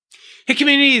Hey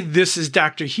community, this is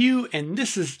Dr. Hugh, and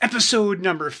this is episode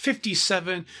number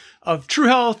 57 of True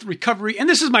Health Recovery, and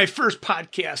this is my first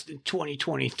podcast in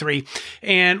 2023.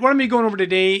 And what I'm going to be going over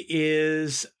today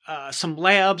is some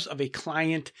labs of a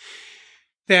client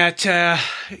that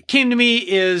came to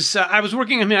me. I was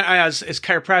working as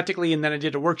chiropractically, and then I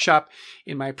did a workshop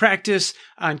in my practice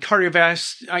on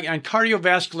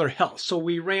cardiovascular health. So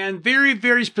we ran very,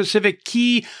 very specific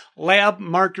key lab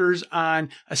markers on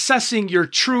assessing your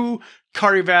true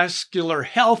cardiovascular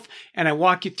health. And I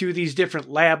walk you through these different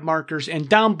lab markers. And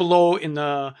down below in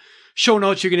the show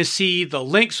notes, you're going to see the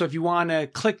link. So if you want to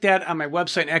click that on my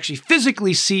website and actually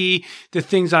physically see the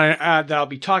things that I'll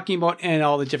be talking about and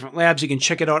all the different labs, you can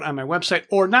check it out on my website.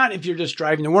 Or not, if you're just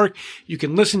driving to work, you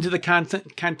can listen to the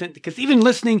content because even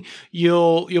listening,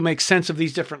 you'll make sense of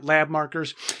these different lab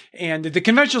markers. And the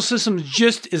conventional system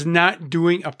just is not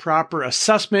doing a proper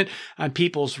assessment on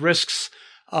people's risks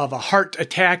of a heart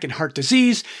attack and heart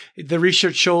disease. The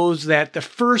research shows that the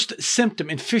first symptom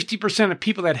in 50% of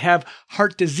people that have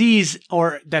heart disease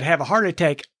or that have a heart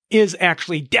attack is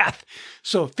actually death.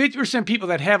 So 50% of people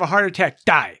that have a heart attack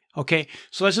die. Okay,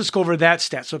 so let's just go over that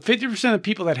stat. So 50% of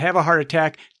people that have a heart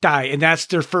attack die, and that's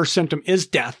their first symptom is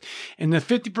death. And the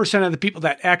 50% of the people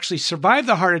that actually survive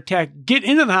the heart attack, get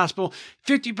into the hospital,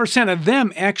 50% of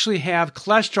them actually have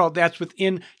cholesterol that's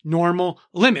within normal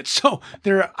limits. So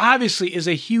there obviously is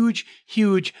a huge,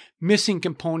 huge missing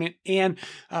component, and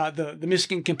the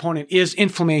missing component is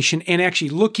inflammation, and actually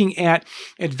looking at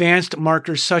advanced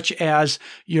markers such as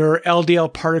your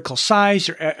LDL particle size,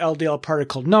 your LDL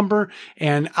particle number,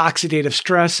 and oxidative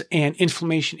stress and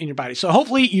inflammation in your body. So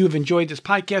hopefully you've enjoyed this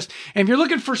podcast. And if you're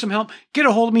looking for some help, get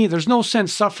a hold of me. There's no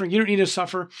sense suffering. You don't need to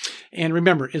suffer. And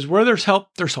remember, is where there's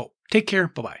help, there's hope. Take care.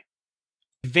 Bye-bye.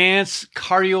 Advanced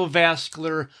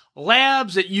cardiovascular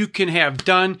labs that you can have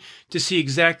done to see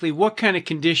exactly what kind of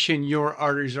condition your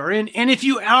arteries are in, and if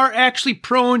you are actually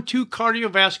prone to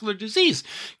cardiovascular disease.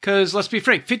 Because let's be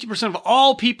frank, 50% of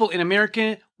all people in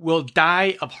America will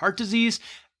die of heart disease.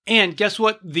 And guess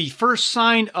what? The first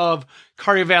sign of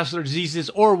cardiovascular disease is,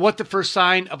 or what the first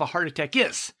sign of a heart attack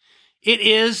is. It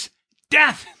is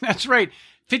death. That's right.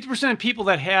 50% of people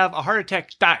that have a heart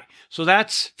attack die. So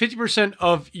that's 50%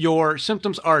 of your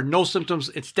symptoms are no symptoms.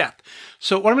 It's death.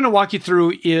 So what I'm going to walk you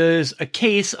through is a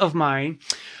case of mine,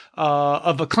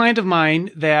 of a client of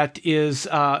mine that is,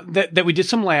 that we did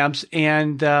some labs,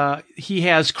 and he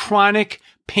has chronic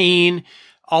pain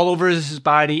all over his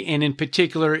body, and in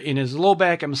particular in his low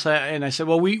back. And I said,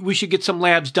 well, we should get some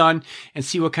labs done and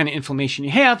see what kind of inflammation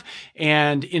you have.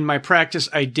 And in my practice,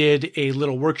 I did a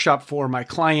little workshop for my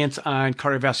clients on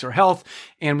cardiovascular health,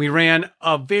 and we ran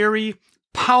a very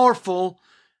powerful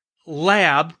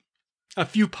lab, a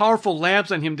few powerful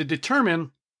labs on him to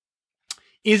determine,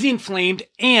 is he inflamed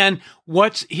and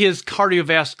what's his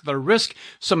cardiovascular risk.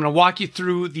 So I'm going to walk you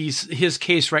through his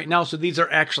case right now. So these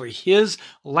are actually his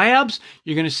labs.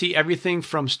 You're going to see everything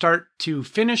from start to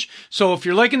finish. So if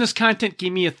you're liking this content,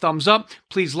 give me a thumbs up.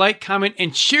 Please like, comment,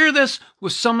 and share this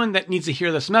with someone that needs to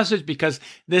hear this message, because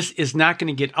this is not going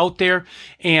to get out there.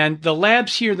 And the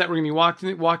labs here that we're going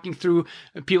to be walking through,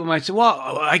 people might say,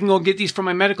 well, I can go get these from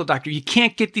my medical doctor. You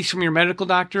can't get these from your medical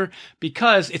doctor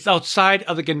because it's outside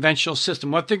of the conventional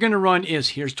system. What they're going to run is,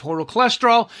 here's total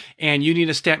cholesterol, and you need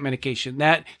a statin medication.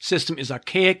 That system is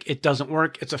archaic. It doesn't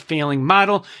work. It's a failing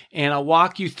model. And I'll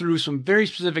walk you through some very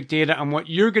specific data on what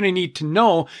you're going to need to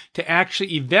know to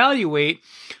actually evaluate,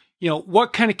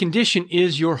 what kind of condition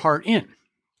is your heart in.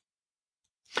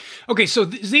 Okay, so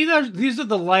these are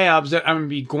the labs that I'm going to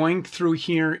be going through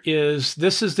here.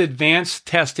 This is the advanced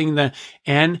testing, the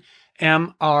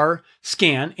NMR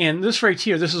scan, and this right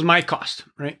here, this is my cost,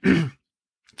 right?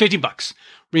 $50.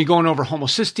 We're going over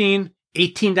homocysteine,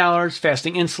 $18,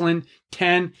 fasting insulin,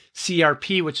 10,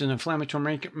 CRP, which is an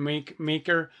inflammatory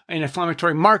an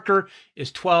inflammatory marker,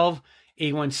 is 12,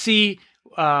 A1C,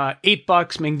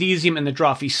 $8, magnesium, and the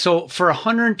draw fee. So for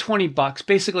 $120,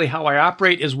 basically how I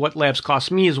operate is what labs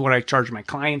cost me is what I charge my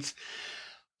clients.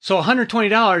 So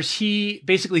 $120, he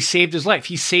basically saved his life.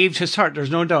 He saved his heart.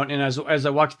 There's no doubt. And as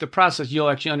I walk through the process, you'll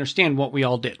actually understand what we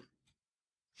all did.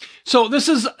 So this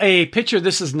is a picture.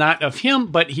 This is not of him,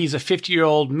 but he's a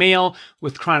 50-year-old male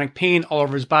with chronic pain all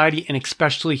over his body, and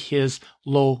especially his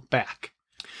low back.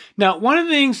 Now, one of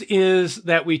the things is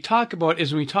that we talk about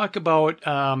is when we talk about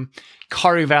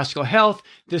cardiovascular health,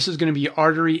 this is going to be your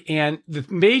artery. And the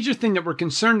major thing that we're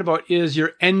concerned about is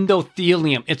your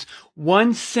endothelium. It's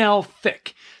one cell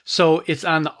thick. So it's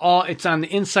on the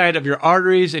inside of your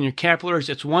arteries and your capillaries.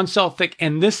 It's one cell thick.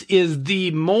 And this is the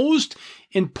most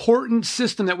important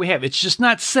system that we have. It's just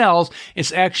not cells.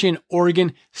 It's actually an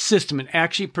organ system. It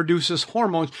actually produces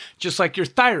hormones just like your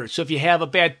thyroid. So if you have a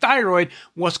bad thyroid,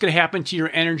 what's going to happen to your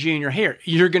energy and your hair?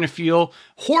 You're going to feel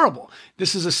horrible.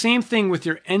 This is the same thing with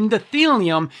your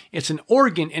endothelium. It's an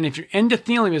organ. And if your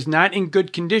endothelium is not in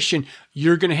good condition,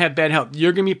 you're going to have bad health.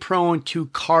 You're going to be prone to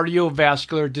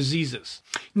cardiovascular diseases.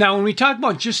 Now, when we talk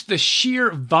about just the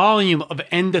sheer volume of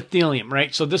endothelium,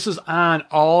 right? So this is on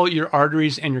all your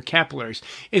arteries and your capillaries,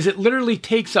 is it literally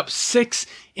takes up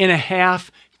 6.5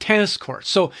 tennis courts.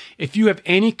 So if you have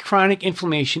any chronic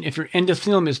inflammation, if your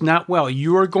endothelium is not well,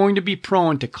 you are going to be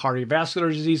prone to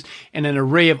cardiovascular disease and an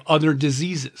array of other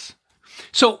diseases.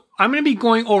 So I'm going to be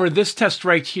going over this test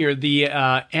right here, the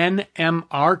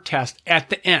NMR test at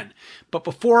the end. But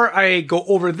before I go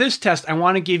over this test, I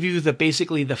want to give you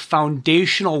basically the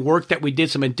foundational work that we did,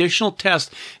 some additional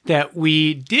tests that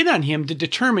we did on him to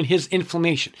determine his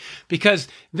inflammation. Because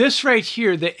this right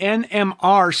here, the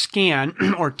NMR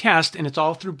scan or test, and it's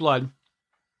all through blood,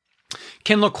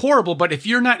 can look horrible, but if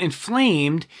you're not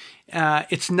inflamed,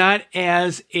 it's not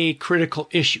as a critical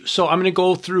issue. So I'm going to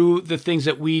go through the things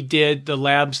that we did, the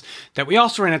labs that we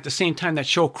also ran at the same time that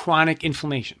show chronic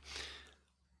inflammation.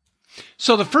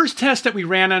 So the first test that we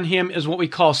ran on him is what we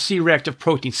call C-reactive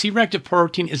protein. C-reactive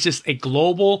protein is just a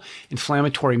global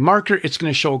inflammatory marker. It's going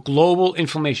to show global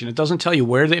inflammation. It doesn't tell you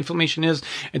where the inflammation is.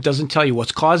 It doesn't tell you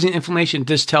what's causing inflammation.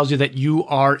 This tells you that you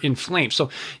are inflamed. So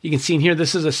you can see in here,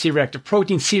 this is a C-reactive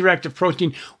protein. C-reactive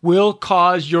protein will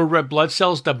cause your red blood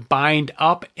cells to bind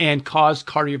up and cause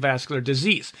cardiovascular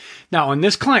disease. Now, on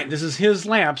this client, this is his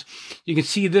labs. You can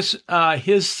see this,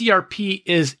 his CRP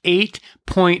is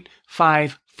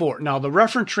 8.54. Now, the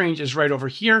reference range is right over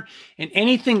here, and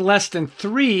anything less than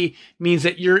 3 means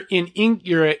that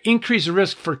you're at increased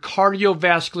risk for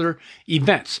cardiovascular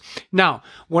events. Now,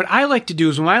 what I like to do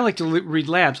is when I like to read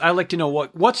labs, I like to know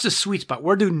what's the sweet spot.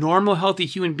 Where do normal, healthy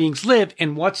human beings live,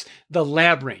 and what's the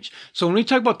lab range? So when we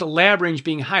talk about the lab range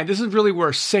being high, this is really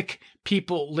where sick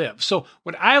people live. So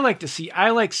what I like to see,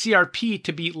 I like CRP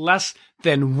to be less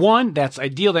than 1. That's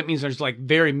ideal. That means there's like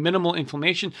very minimal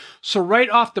inflammation. So right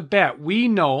off the bat, we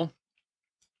know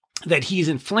that he's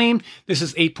inflamed. This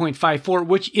is 8.54,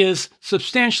 which is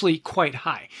substantially quite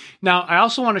high. Now, I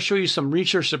also want to show you some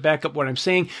research to back up what I'm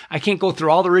saying. I can't go through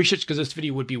all the research because this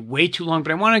video would be way too long,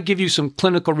 but I want to give you some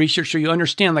clinical research so you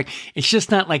understand, like, it's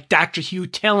just not like Dr. Hugh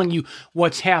telling you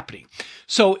what's happening.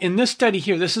 So in this study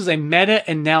here, this is a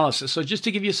meta-analysis. So just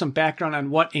to give you some background on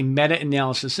what a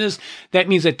meta-analysis is, that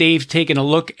means that they've taken a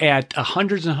look at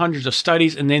hundreds and hundreds of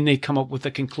studies, and then they come up with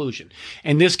a conclusion.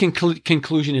 And this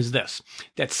conclusion is this,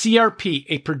 that CRP,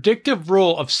 a predictive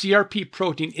role of CRP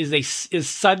protein is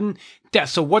sudden death.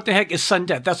 So what the heck is sudden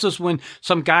death? That's just when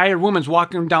some guy or woman's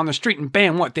walking down the street and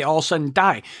bam, they all of a sudden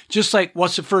die. Just like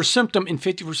what's the first symptom in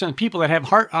 50% of people that have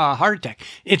heart attack?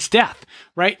 It's death,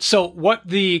 right? So what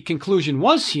the conclusion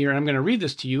was here, and I'm going to read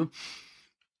this to you.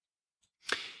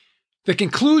 The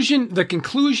conclusion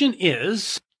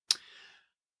is,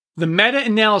 the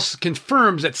meta-analysis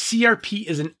confirms that CRP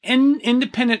is an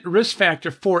independent risk factor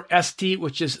for ST,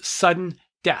 which is sudden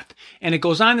death. And it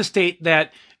goes on to state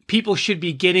that people should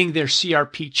be getting their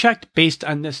CRP checked based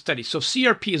on this study. So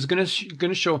CRP is going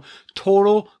to show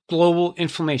total global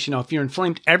inflammation. Now, if you're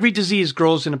inflamed, every disease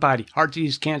grows in the body. Heart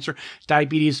disease, cancer,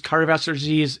 diabetes, cardiovascular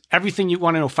disease, everything you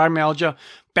want to know, fibromyalgia,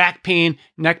 back pain,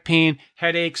 neck pain,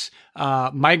 headaches,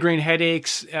 migraine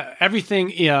headaches,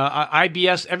 everything,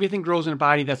 IBS, everything grows in the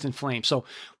body that's inflamed. So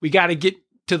we got to get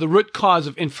to the root cause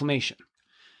of inflammation.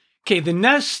 Okay, the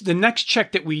next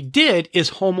check that we did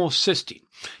is homocysteine.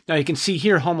 Now you can see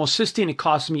here, homocysteine, it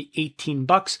cost me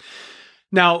 $18.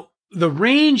 Now, the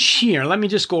range here, let me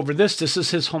just go over this. This is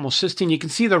his homocysteine. You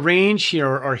can see the range here,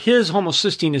 or his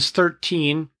homocysteine is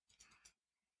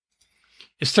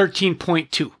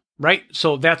 13.2. Right?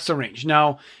 So that's the range.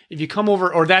 Now, if you come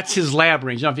over, or that's his lab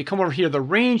range. Now, if you come over here, the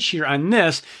range here on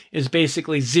this is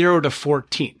basically 0 to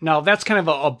 14. Now, that's kind of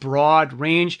a broad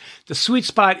range. The sweet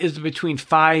spot is between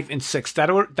 5 and 6.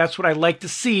 That's what I like to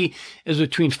see, is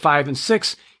between 5 and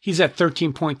 6. He's at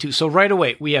 13.2. So right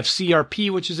away, we have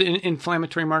CRP, which is an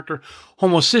inflammatory marker,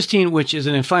 homocysteine, which is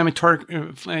an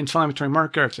inflammatory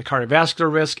marker. It's a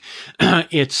cardiovascular risk.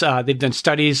 They've done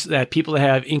studies that people that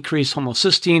have increased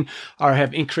homocysteine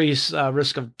have increased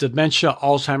risk of dementia,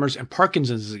 Alzheimer's, and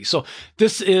Parkinson's disease. So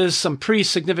this is some pretty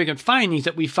significant findings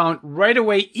that we found right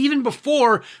away, even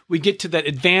before we get to that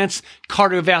advanced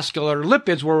cardiovascular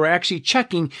lipids, where we're actually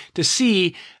checking to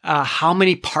see how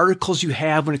many particles you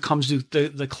have when it comes to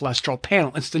the cholesterol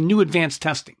panel. It's the new advanced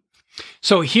testing.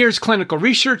 So here's clinical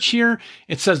research here.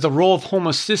 It says the role of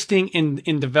homocysteine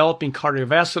in developing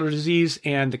cardiovascular disease.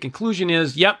 And the conclusion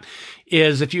is,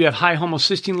 is if you have high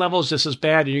homocysteine levels, this is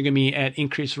bad, and you're going to be at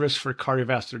increased risk for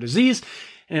cardiovascular disease.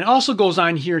 And it also goes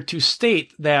on here to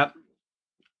state that,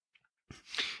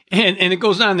 and it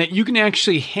goes on that you can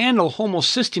actually handle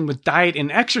homocysteine with diet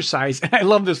and exercise. And I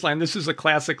love this line. This is a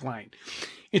classic line.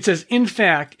 It says, in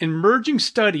fact, emerging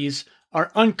studies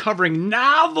are uncovering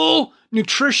novel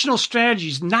nutritional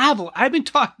strategies. Novel. I've been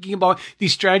talking about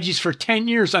these strategies for 10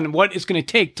 years on what it's going to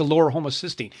take to lower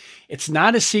homocysteine. It's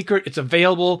not a secret. It's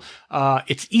available.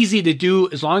 It's easy to do.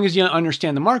 As long as you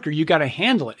understand the marker, you got to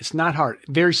handle it. It's not hard.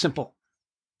 Very simple.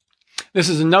 This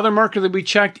is another marker that we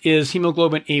checked is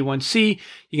hemoglobin A1C.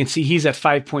 You can see he's at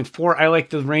 5.4. I like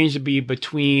the range to be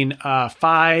between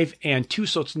 5 and 2,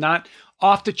 so it's not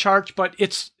off the charts, but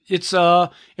it's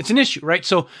an issue, right?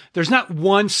 So there's not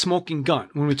one smoking gun.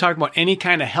 When we talk about any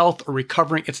kind of health or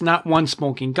recovering, it's not one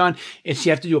smoking gun. It's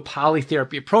you have to do a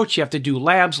polytherapy approach. You have to do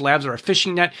labs. Labs are a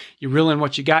fishing net. You reel in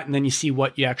what you got, and then you see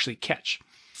what you actually catch.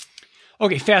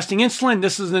 Okay, fasting insulin.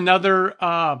 This is another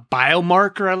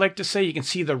biomarker, I like to say. You can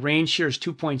see the range here is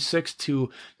 2.6 to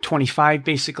 25,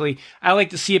 basically. I like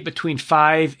to see it between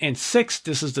 5 and 6.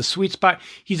 This is the sweet spot.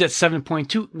 He's at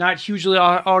 7.2. Not hugely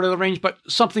out of the range, but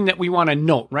something that we want to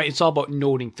note, right? It's all about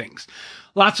noting things.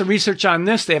 Lots of research on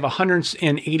this. They have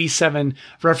 187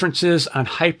 references on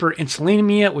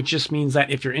hyperinsulinemia, which just means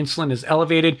that if your insulin is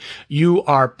elevated, you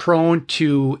are prone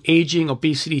to aging,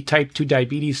 obesity, type 2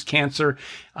 diabetes, cancer,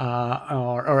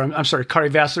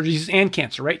 cardiovascular disease and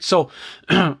cancer, right? So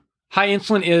high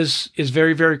insulin is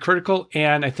very, very critical,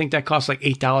 and I think that costs like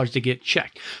 $8 to get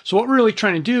checked. So what we're really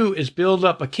trying to do is build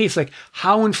up a case like,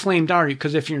 how inflamed are you?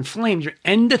 Because if you're inflamed, your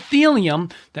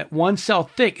endothelium, that one cell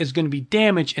thick, is going to be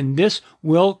damaged, and this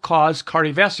will cause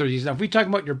cardiovascular disease. Now, if we talk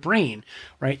about your brain,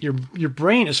 right, your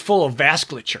brain is full of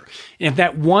vasculature. And if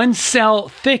that one cell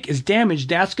thick is damaged,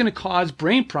 that's going to cause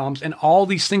brain problems and all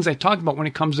these things I talked about when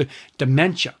it comes to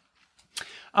dementia.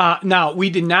 Now, we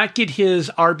did not get his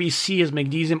RBC, his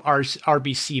magnesium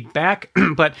RBC back,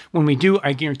 but when we do,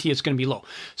 I guarantee it's going to be low.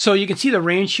 So you can see the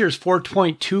range here is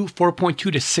 4.2 to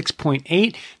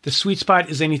 6.8. The sweet spot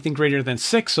is anything greater than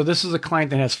 6. So this is a client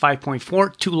that has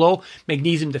 5.4, too low,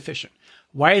 magnesium deficient.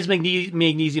 Why is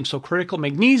magnesium so critical?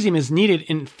 Magnesium is needed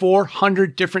in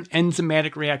 400 different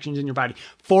enzymatic reactions in your body.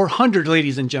 400,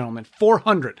 ladies and gentlemen,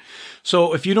 400.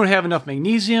 So if you don't have enough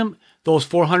magnesium, those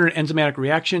 400 enzymatic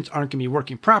reactions aren't going to be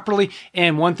working properly.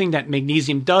 And one thing that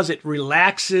magnesium does, it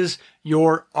relaxes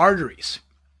your arteries.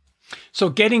 So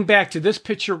getting back to this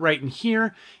picture right in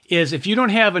here is if you don't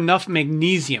have enough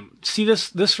magnesium, see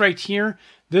this right here?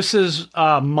 This is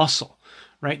muscle,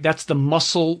 right? That's the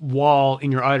muscle wall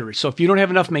in your artery. So if you don't have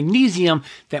enough magnesium,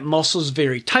 that muscle is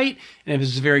very tight. And if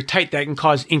it's very tight, that can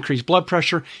cause increased blood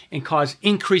pressure and cause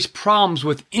increased problems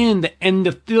within the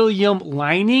endothelium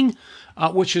lining,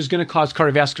 which is going to cause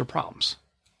cardiovascular problems.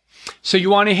 So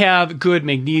you want to have good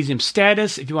magnesium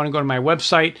status. If you want to go to my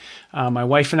website, my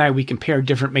wife and I, we compare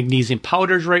different magnesium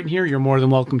powders right here. You're more than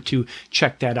welcome to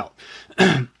check that out.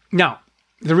 Now,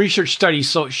 the research study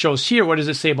shows here, what does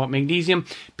it say about magnesium?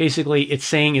 Basically, it's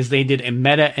saying is they did a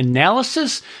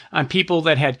meta-analysis on people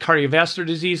that had cardiovascular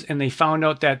disease, and they found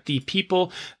out that the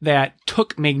people that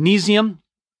took magnesium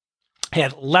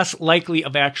had less likely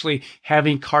of actually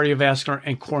having cardiovascular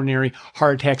and coronary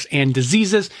heart attacks and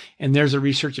diseases. And there's a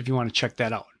research if you want to check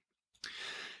that out.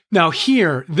 Now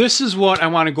here, this is what I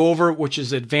want to go over, which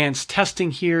is advanced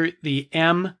testing here, the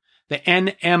NMR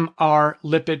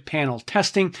lipid panel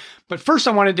testing. But first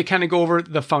I wanted to kind of go over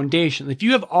the foundation. If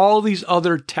you have all these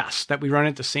other tests that we run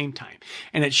at the same time,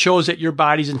 and it shows that your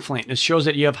body's inflamed, it shows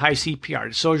that you have high CPR,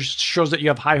 it shows that you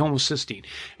have high homocysteine,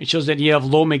 it shows that you have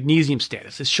low magnesium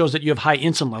status, it shows that you have high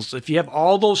insulin levels. If you have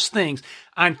all those things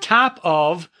on top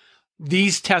of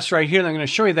these tests right here that I'm going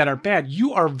to show you that are bad,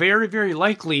 you are very, very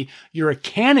likely you're a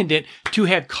candidate to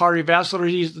have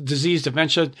cardiovascular disease,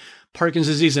 dementia,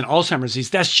 Parkinson's disease, and Alzheimer's disease.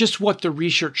 That's just what the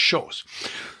research shows.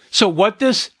 So what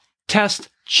this test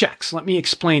checks, let me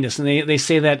explain this. And they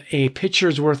say that a picture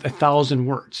is worth 1,000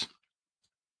 words.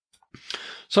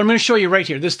 So I'm going to show you right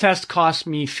here. This test cost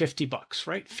me $50,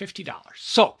 right? $50.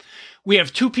 So we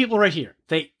have two people right here.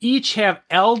 They each have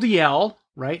LDL,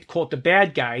 right? Quote the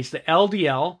bad guys, the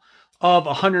LDL of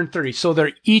 130. So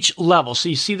they're each level. So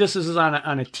you see this is on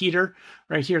a teeter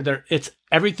right here.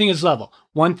 Everything is level,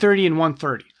 130 and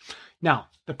 130. Now,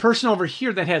 the person over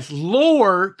here that has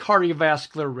lower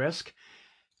cardiovascular risk,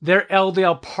 their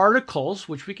LDL particles,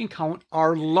 which we can count,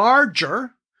 are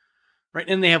larger, right?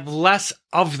 And they have less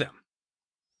of them.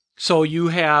 So you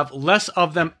have less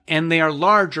of them and they are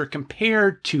larger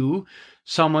compared to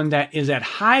someone that is at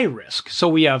high risk. So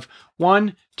we have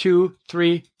 1, 2,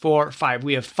 3, 4, 5.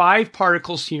 We have 5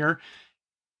 particles here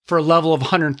for a level of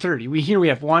 130. Here we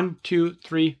have 1, 2,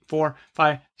 3, 4,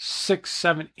 5, 6,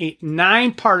 7, 8,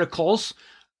 9 particles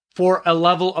for a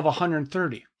level of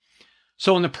 130.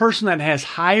 So in the person that has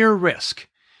higher risk,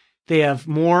 they have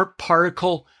more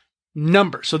particle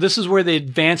number. So this is where the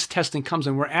advanced testing comes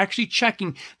in. We're actually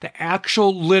checking the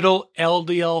actual little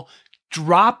LDL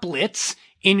droplets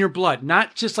in your blood,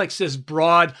 not just like this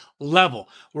broad level.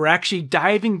 We're actually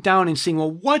diving down and seeing,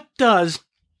 well,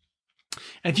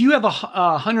 if you have a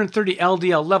 130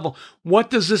 LDL level, what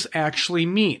does this actually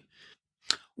mean?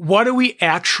 What are we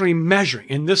actually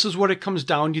measuring? And this is what it comes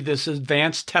down to, this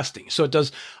advanced testing. So it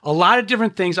does a lot of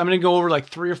different things. I'm going to go over like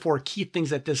 3 or 4 key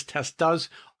things that this test does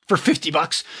for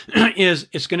 $50 is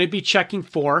it's going to be checking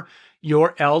for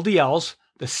your LDLs,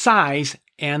 the size,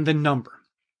 and the number.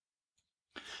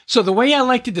 So the way I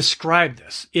like to describe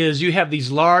this is you have these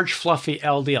large, fluffy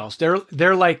LDLs.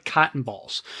 They're like cotton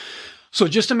balls. So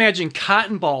just imagine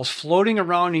cotton balls floating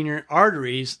around in your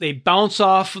arteries. They bounce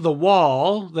off the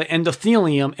wall, the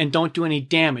endothelium, and don't do any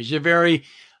damage. They're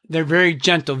very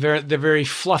gentle. They're very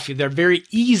fluffy. They're very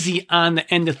easy on the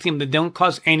endothelium. They don't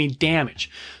cause any damage.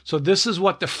 So this is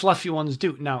what the fluffy ones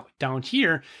do. Now down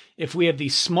here, if we have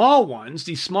these small ones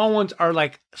are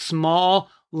like small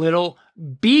little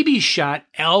BB shot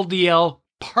LDL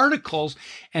particles,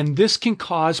 and this can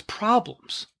cause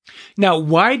problems. Now,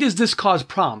 why does this cause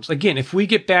problems? Again, if we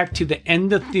get back to the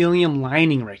endothelium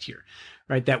lining right here,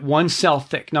 right, that 1 cell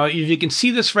thick. Now, if you can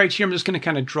see this right here, I'm just going to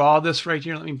kind of draw this right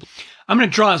here. I'm going to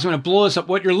draw this. I'm going to blow this up.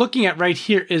 What you're looking at right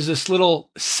here is this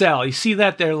little cell. You see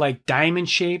that they're like diamond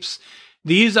shapes?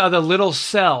 These are the little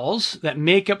cells that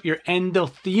make up your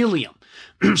endothelium.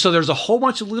 So there's a whole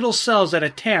bunch of little cells that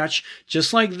attach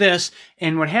just like this.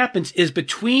 And what happens is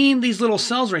between these little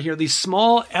cells right here, these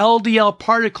small LDL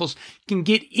particles can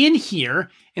get in here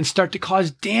and start to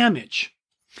cause damage.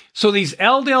 So these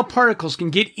LDL particles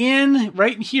can get in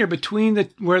right here between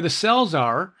where the cells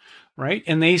are, right?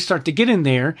 And they start to get in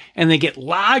there and they get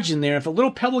lodged in there. If a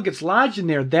little pebble gets lodged in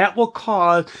there, that will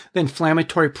cause the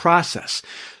inflammatory process.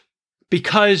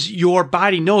 Because your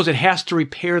body knows it has to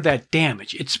repair that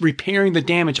damage. It's repairing the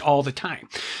damage all the time.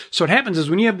 So what happens is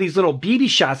when you have these little BB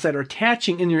shots that are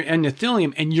attaching in your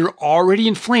endothelium and you're already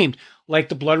inflamed, like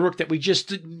the blood work that we just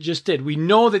did, we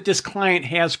know that this client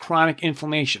has chronic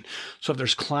inflammation. So if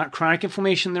there's chronic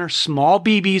inflammation there, small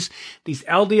BBs, these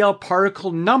LDL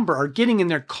particle number are getting in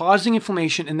there, causing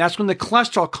inflammation, and that's when the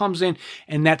cholesterol comes in,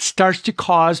 and that starts to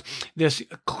cause this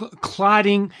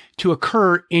clotting to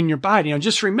occur in your body. Now,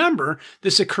 just remember,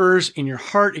 this occurs in your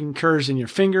heart, it occurs in your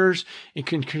fingers,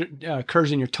 it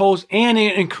occurs in your toes, and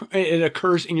it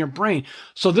occurs in your brain.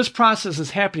 So this process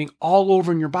is happening all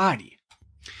over in your body.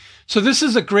 So this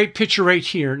is a great picture right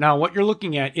here. Now, what you're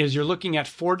looking at is you're looking at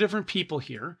 4 different people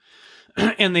here,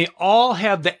 and they all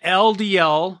have the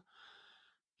LDL,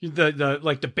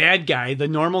 the bad guy, the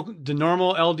normal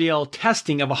LDL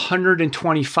testing of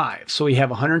 125. So we have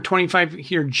 125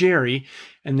 here, Jerry,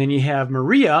 and then you have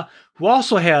Maria, who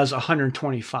also has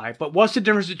 125. But what's the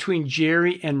difference between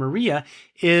Jerry and Maria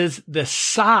is the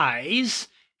size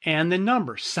and the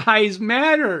number. Size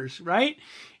matters, right?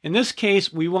 In this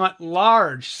case, we want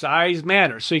large. Size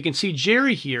matters. So you can see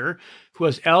Jerry here, who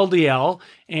has LDL,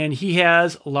 and he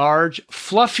has large,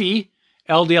 fluffy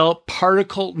LDL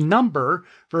particle number,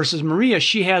 versus Maria,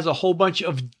 she has a whole bunch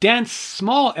of dense,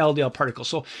 small LDL particles.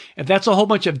 So if that's a whole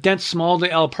bunch of dense, small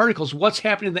LDL particles, what's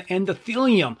happening to the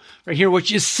endothelium right here,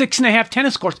 which is 6.5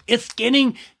 tennis courts? It's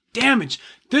getting damaged.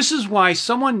 This is why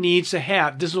someone needs to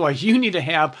have, this is why you need to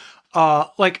have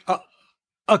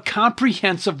a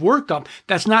comprehensive workup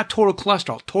that's not total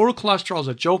cholesterol. Total cholesterol is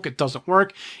a joke. It doesn't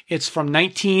work. It's from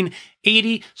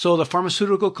 1980, so the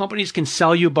pharmaceutical companies can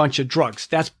sell you a bunch of drugs.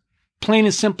 That's plain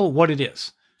and simple what it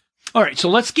is. All right, so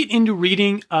let's get into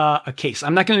reading a case.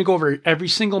 I'm not going to go over every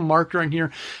single marker in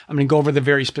here. I'm going to go over the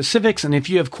very specifics, and if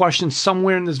you have questions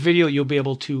somewhere in this video, you'll be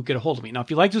able to get a hold of me. Now, if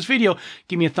you like this video,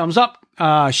 give me a thumbs up,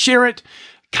 share it,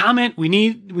 comment. We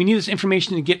need this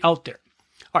information to get out there.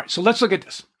 All right, so let's look at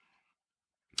this.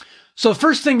 So the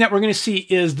first thing that we're going to see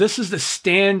is this is the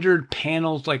standard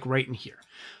panels, like right in here.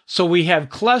 So we have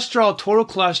cholesterol, total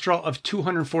cholesterol of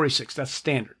 246. That's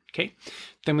standard, okay?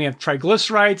 Then we have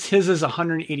triglycerides. His is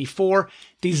 184.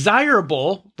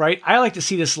 Desirable, right? I like to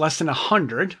see this less than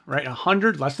 100, right?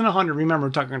 100, less than 100. Remember,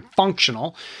 we're talking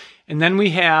functional. And then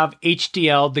we have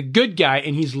HDL, the good guy,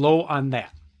 and he's low on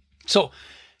that. So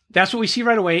that's what we see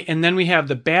right away. And then we have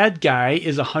the bad guy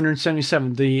is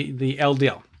 177, the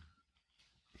LDL.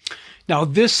 Now,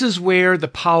 this is where the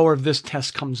power of this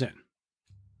test comes in.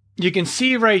 You can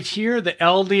see right here the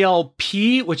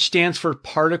LDLP, which stands for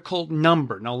particle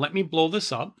number. Now, let me blow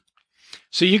this up.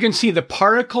 So you can see the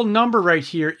particle number right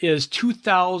here is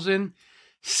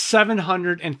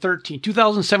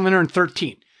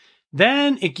 2,713.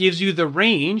 Then it gives you the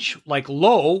range, like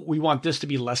low, we want this to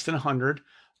be less than 100.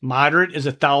 Moderate is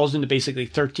 1,000 to basically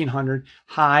 1,300.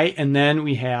 High, and then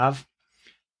we have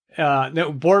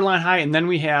the borderline high, and then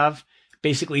we have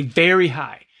basically very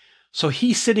high. So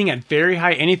he's sitting at very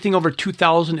high. Anything over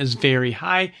 2,000 is very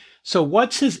high. So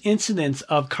what's his incidence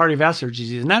of cardiovascular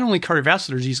disease? Not only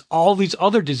cardiovascular disease, all these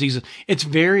other diseases, it's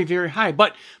very, very high.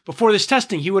 But before this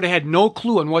testing, he would have had no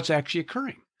clue on what's actually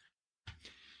occurring.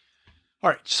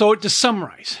 All right, so to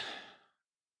summarize,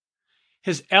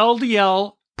 his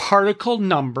LDL particle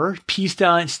number, P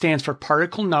stands for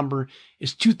particle number,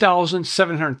 is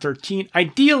 2,713.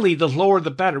 Ideally, the lower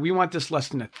the better. We want this less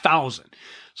than 1,000.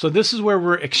 So this is where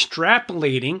we're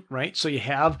extrapolating, right? So you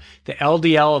have the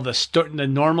LDL of the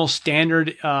normal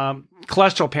standard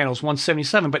cholesterol panel is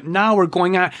 177, but now we're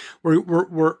going on,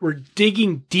 we're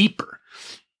digging deeper.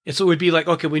 And so it would be like,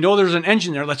 okay, we know there's an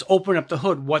engine there. Let's open up the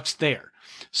hood. What's there?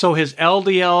 So his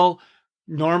LDL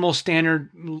normal standard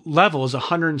level is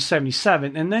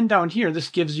 177. And then down here, this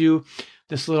gives you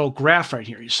this little graph right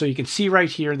here. So you can see right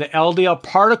here, the LDL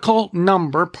particle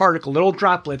number, little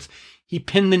droplets, he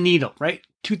pinned the needle, right?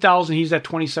 2,000, he's at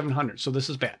 2,700. So this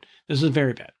is bad. This is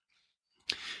very bad.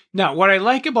 Now, what I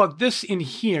like about this in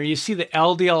here, you see the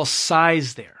LDL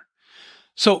size there.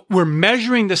 So we're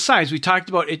measuring the size. We talked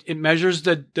about it. It measures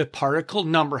the particle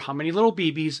number, how many little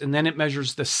BBs, and then it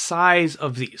measures the size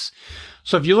of these.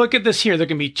 So if you look at this here, there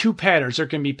can be two patterns. There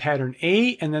can be pattern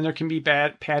A, and then there can be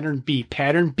pattern B.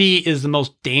 Pattern B is the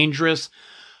most dangerous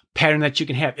pattern that you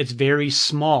can have. It's very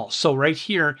small. So right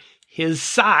here, his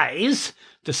size,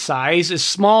 the size is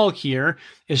small here,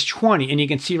 is 20. And you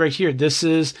can see right here, this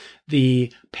is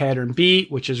the pattern B,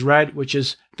 which is red, which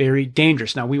is very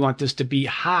dangerous. Now we want this to be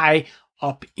high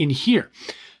up in here.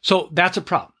 So that's a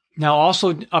problem. Now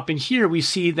also up in here, we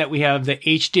see that we have the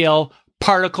HDL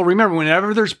particle. Remember,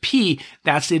 whenever there's P,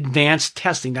 that's advanced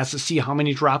testing. That's to see how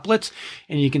many droplets.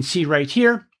 And you can see right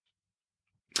here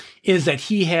is that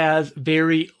he has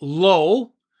very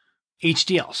low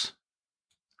HDLs.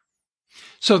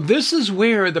 So this is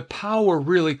where the power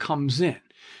really comes in.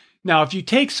 Now, if you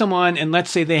take someone and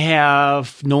let's say they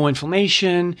have no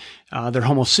inflammation, their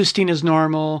homocysteine is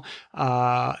normal,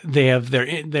 they have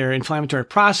their inflammatory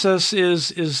process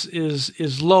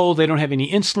is low, they don't have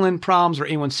any insulin problems or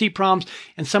A1C problems,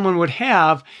 and someone would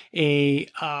have a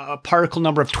particle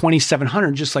number of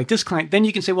 2,700, just like this client, then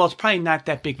you can say, well, it's probably not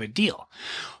that big of a deal.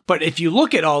 But if you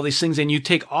look at all these things and you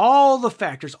take all the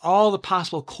factors, all the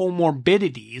possible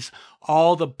comorbidities,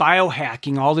 all the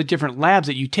biohacking, all the different labs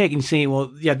that you take and say,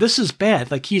 well, yeah, this is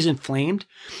bad. Like he's inflamed.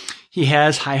 He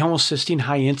has high homocysteine,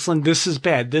 high insulin. This is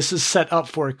bad. This is set up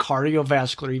for a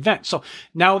cardiovascular event. So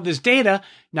now with this data,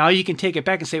 now you can take it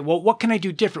back and say, well, what can I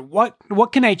do different? What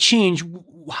can I change?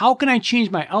 How can I change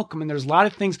my outcome? And there's a lot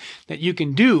of things that you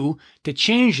can do to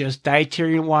change this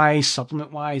dietary-wise,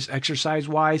 supplement-wise,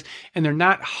 exercise-wise, and they're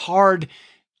not hard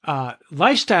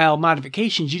lifestyle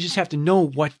modifications. You just have to know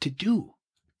what to do.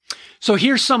 So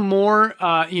here's some more,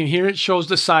 here it shows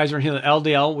the size right here, the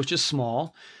LDL, which is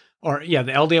small, the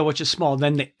LDL, which is small.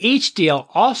 Then the HDL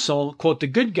also, quote, the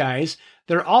good guys,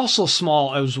 they're also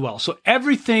small as well. So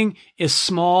everything is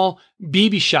small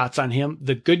BB shots on him,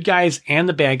 the good guys and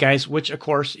the bad guys, which of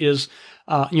course is,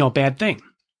 a bad thing.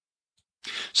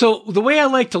 So the way I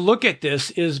like to look at this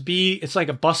is it's like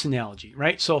a bus analogy,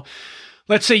 right? So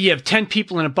let's say you have 10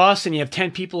 people in a bus and you have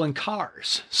 10 people in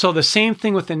cars. So the same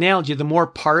thing with analogy, the more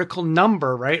particle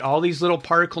number, right? All these little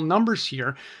particle numbers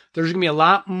here, there's going to be a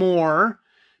lot more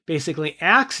basically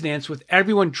accidents with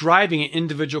everyone driving an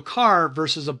individual car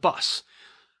versus a bus.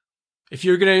 If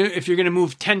you're gonna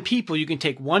move 10 people, you can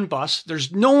take one bus.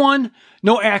 There's no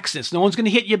accidents. No one's gonna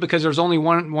hit you because there's only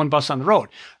one bus on the road.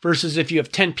 Versus if you have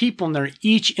 10 people and they're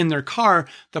each in their car,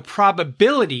 the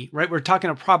probability, right? We're talking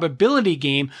a probability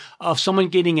game of someone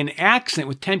getting an accident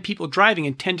with 10 people driving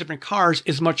in 10 different cars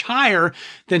is much higher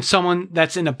than someone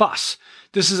that's in a bus.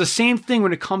 This is the same thing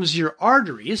when it comes to your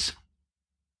arteries.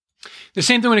 The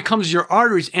same thing when it comes to your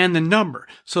arteries and the number.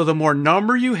 So the more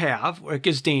number you have, it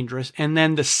gets dangerous. And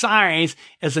then the size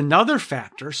is another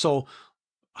factor. So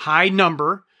high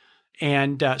number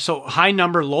And so high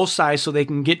number, low size, so they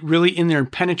can get really in there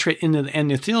and penetrate into the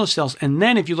endothelial cells. And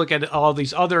then if you look at all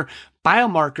these other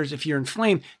biomarkers, if you're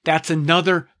inflamed, that's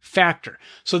another factor.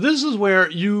 So this is where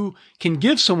you can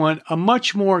give someone a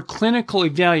much more clinical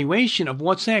evaluation of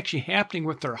what's actually happening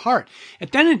with their heart.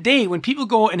 At the end of the day, when people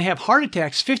go and have heart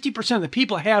attacks, 50% of the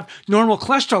people have normal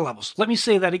cholesterol levels. Let me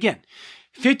say that again.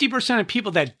 50% of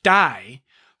people that die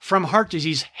from heart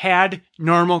disease had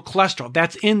normal cholesterol.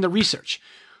 That's in the research.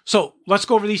 So let's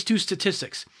go over these two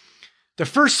statistics. The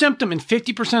first symptom in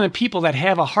 50% of people that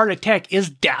have a heart attack is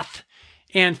death.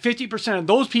 And 50% of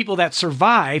those people that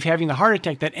survive having the heart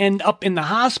attack that end up in the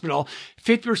hospital,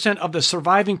 50% of the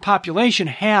surviving population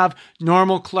have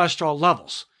normal cholesterol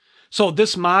levels. So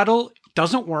this model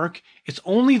doesn't work. It's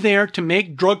only there to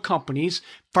make drug companies,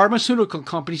 pharmaceutical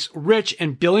companies rich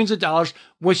and billions of dollars,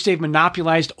 which they've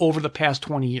monopolized over the past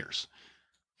 20 years.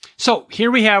 So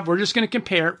here we're just going to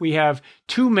compare. We have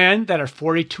two men that are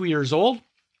 42 years old.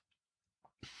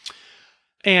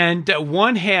 And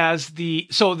one has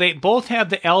so they both have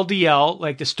the LDL,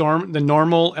 like the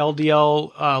normal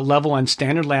LDL level on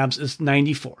standard labs is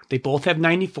 94. They both have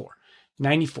 94.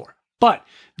 But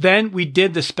then we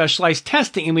did the specialized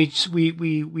testing and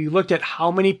we looked at how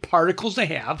many particles they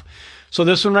have. So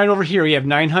this one right over here, you have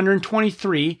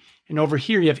 923, and over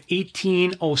here you have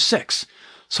 1806.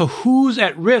 So who's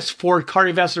at risk for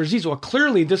cardiovascular disease? Well,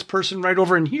 clearly this person right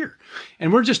over in here.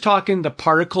 And we're just talking the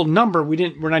particle number.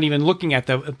 We're not even looking at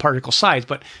the particle size,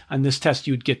 but on this test,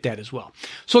 you'd get that as well.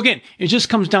 So again, it just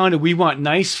comes down to we want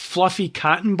nice, fluffy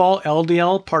cotton ball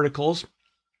LDL particles,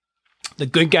 the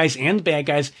good guys and the bad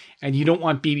guys, and you don't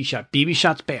want BB shot. BB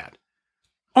shot's bad.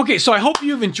 Okay, so I hope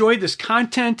you've enjoyed this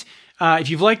content.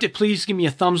 If you've liked it, please give me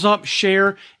a thumbs up,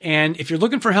 share, and if you're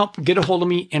looking for help, get a hold of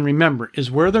me. And remember, is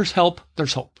where there's help,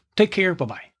 there's hope. Take care.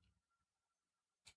 Bye-bye.